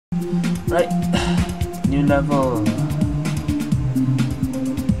Right, new level.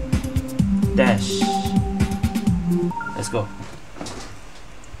 Dash. Let's go.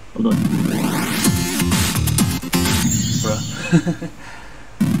 Hold on. Bruh.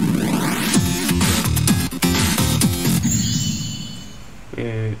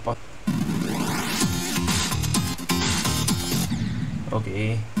 wait, pause.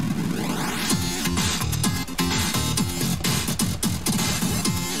 Okay.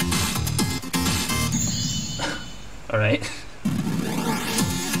 Alright.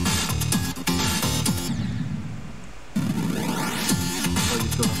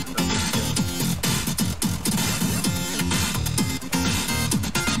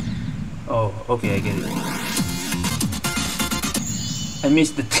 Oh, okay, I get it. I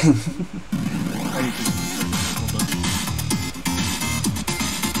missed the thing.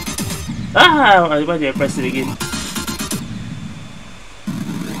 Ah! Why did I press it again?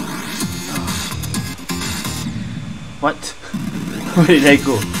 What? Where did I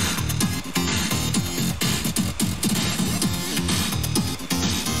go?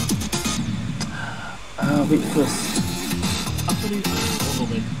 Wait first. Actually, one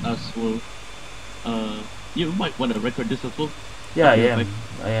moment as well. You might want to record this as well. Yeah, I am.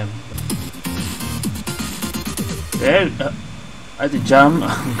 Well, I had to jump.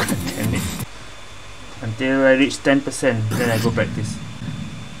 God damn it. Until I reach 10%, then I go practice.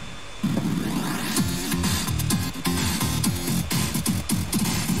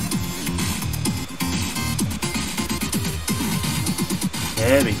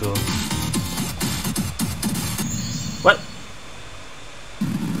 There we go. What?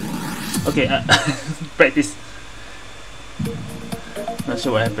 Okay, practice. Not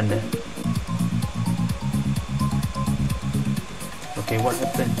sure what happened there. Okay, what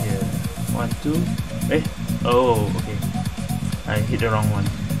happened here? 1, 2. Eh? Oh, okay. I hit the wrong one.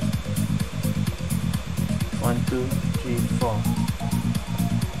 1, 2, 3, 4.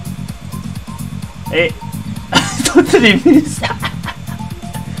 Hey! I totally missed!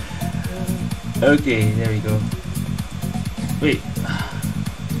 Okay, there we go. Wait.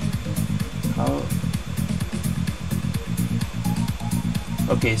 How?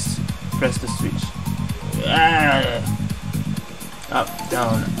 Okay, press the switch. Ah! Up,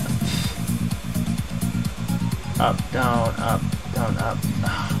 down. Up, down, up, down, up.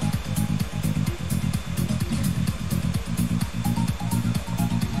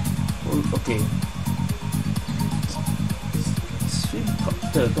 Oh, okay. Swim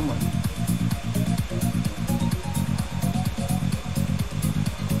copter, come on.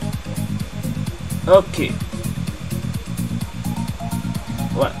 Okay.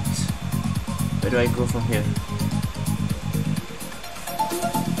 What? Where do I go from here?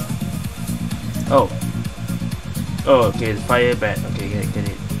 Oh. Oh, okay, the fire bat. Okay, get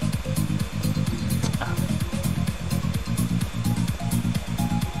it.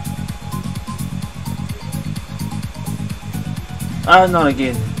 Ah, not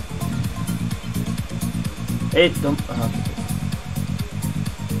again. Hey, don't.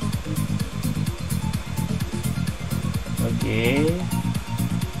 Okay.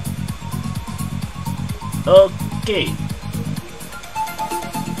 Okay.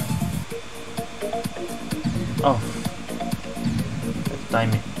 Oh. Let's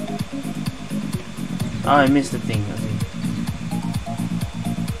time it. Oh, I missed the thing. Okay.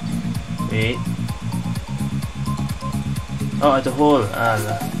 Wait. Oh, at the hole.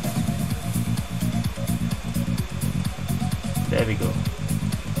 There we go.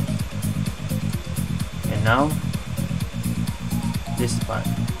 And now this part.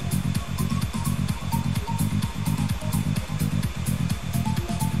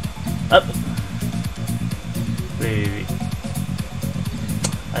 Up. Wait.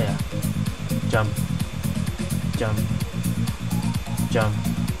 Ah, yeah. Jump.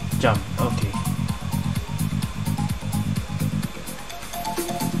 Okay.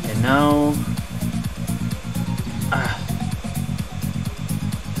 And now.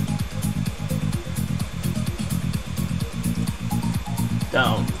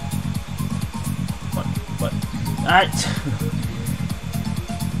 Down. What? Ah!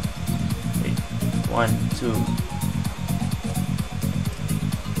 Wait. 1, 2.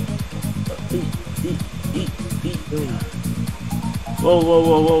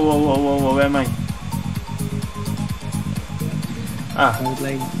 Whoa, where am I?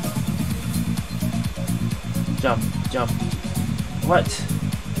 Jump. What?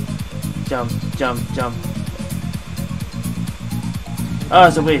 Jump. Ah,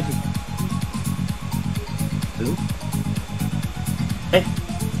 it's a wave. Hello? Eh?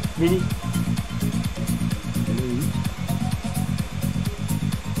 Really? Hello?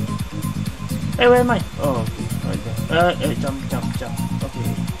 Hey, where am I? Oh, okay, right there. Jump. Okay.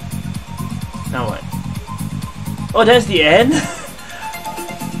 Now what? Oh, that's the end?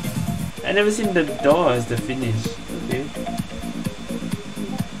 I never seen the door as the finish. Okay.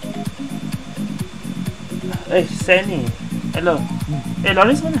 Hey, Sunny. Hello. Eh,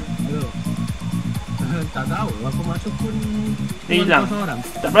 Lawrence mana? Hello. Tak tahu, aku masuk pun Dia hilang. seorang.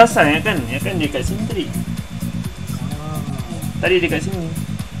 Tak perasan ya kan? Ya kan dia kat sini tadi. Tadi dia kat sini.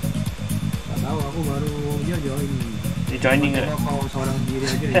 Tak tahu, aku baru dia join. Dia joining ke? Kau seorang diri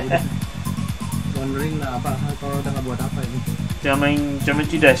aja ya udah. Wondering lah apa kau tengah buat apa ini. Jangan main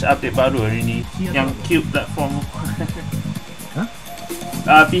Geometry Dash update baru hari ni. Yang cube platform.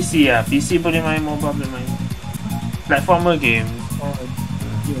 Hah? PC ya. PC boleh main, mobile boleh main. Platformer game. Oh,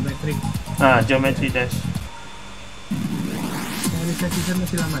 geometrik. Geometry Dash. Season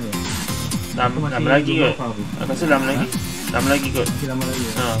masih lama ya? Lama lagi kot. Aku rasa lama lagi. Lama lagi kot. Masih lama lagi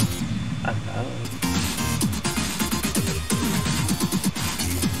ya? Tahu.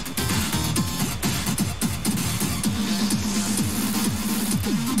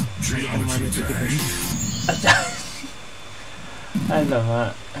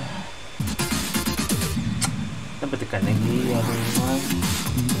 Alamak. Kenapa tekan lagi? Aduh, memang.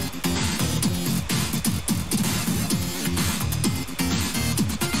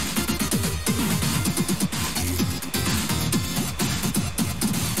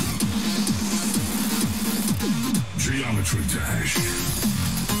 Geometry Dash.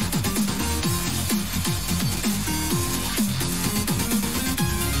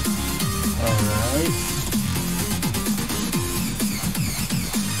 Alright.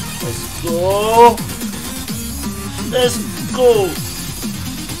 Let's go. Let's go.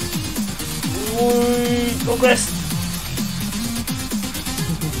 Progress.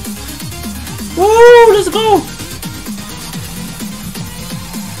 Woo, let's go.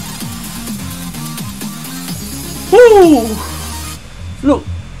 Woo! Look!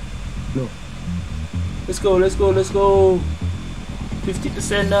 Let's go!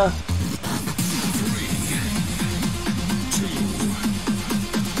 50% dah.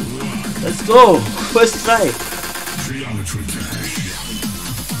 Let's go! First try.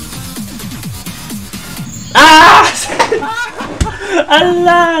 Ah!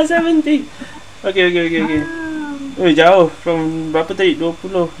 Allah, 70. Okay. Jauh from berapa tadi?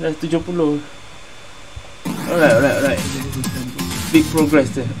 20 dah 70. Alright. Big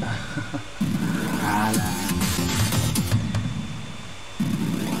progress there.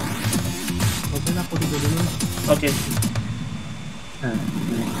 Okay lah, aku dulu. Okay.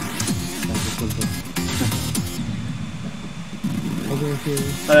 Okay.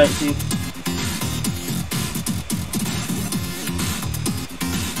 Alright, see.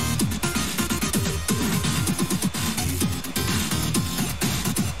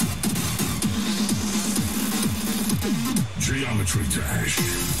 Geometry Dash.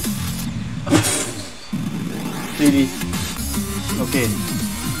 Really? Okay.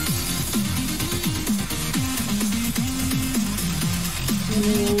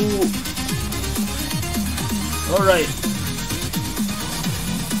 Ooh. Alright.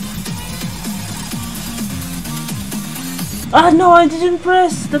 No, I didn't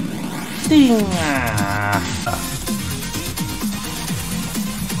press the thing.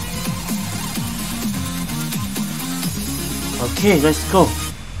 Okay, let's go.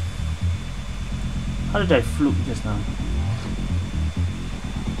 How did I fluke just now?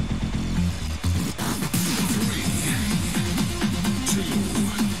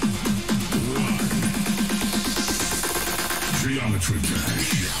 Geometry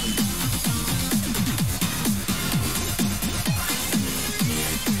Dash.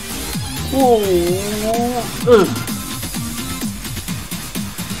 Whoa!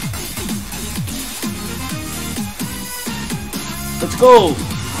 Let's go!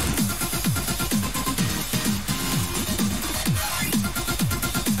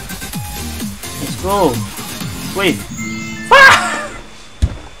 Let's go! Wait! Ah!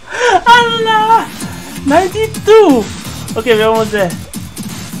 Allah! 92! Okay, we're almost there.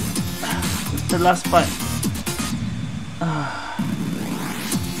 The last part.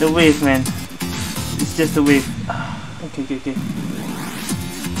 The wave, man. It's just the wave. Okay.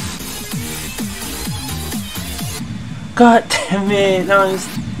 God damn it! Now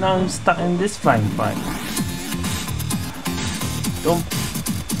I'm stuck in this flying part. Don't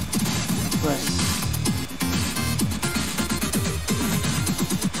press.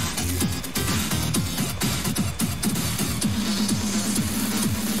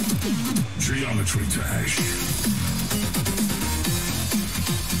 Geometry Dash.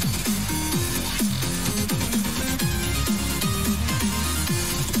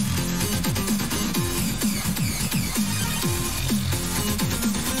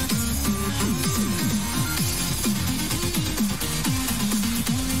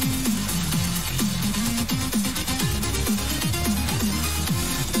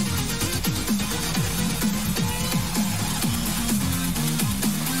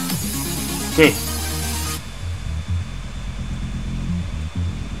 Okay.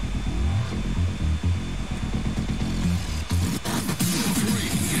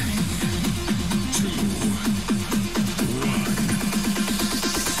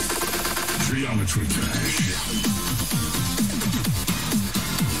 Geometry dash.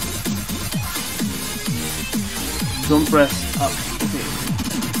 Don't press up. Okay.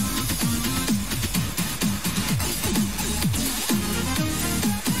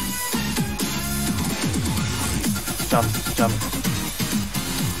 Jump, jump.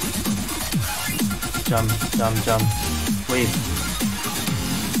 Jump, jump, jump. Wave.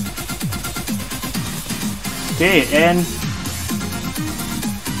 Okay, and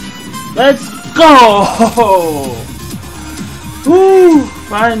let's go! Woo!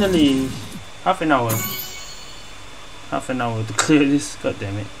 Finally! Half an hour. Half an hour to clear this, god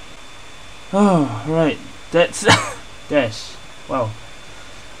damn it. Oh, right. That's Dash. Wow.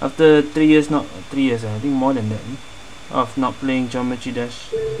 After 3 years, not 3 years, I think more than that, of not playing Geometry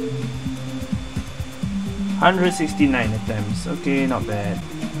Dash. 169 attempts. Okay, not bad.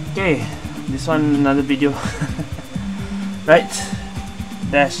 Okay, this one another video. Right.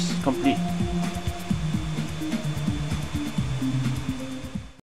 Dash complete.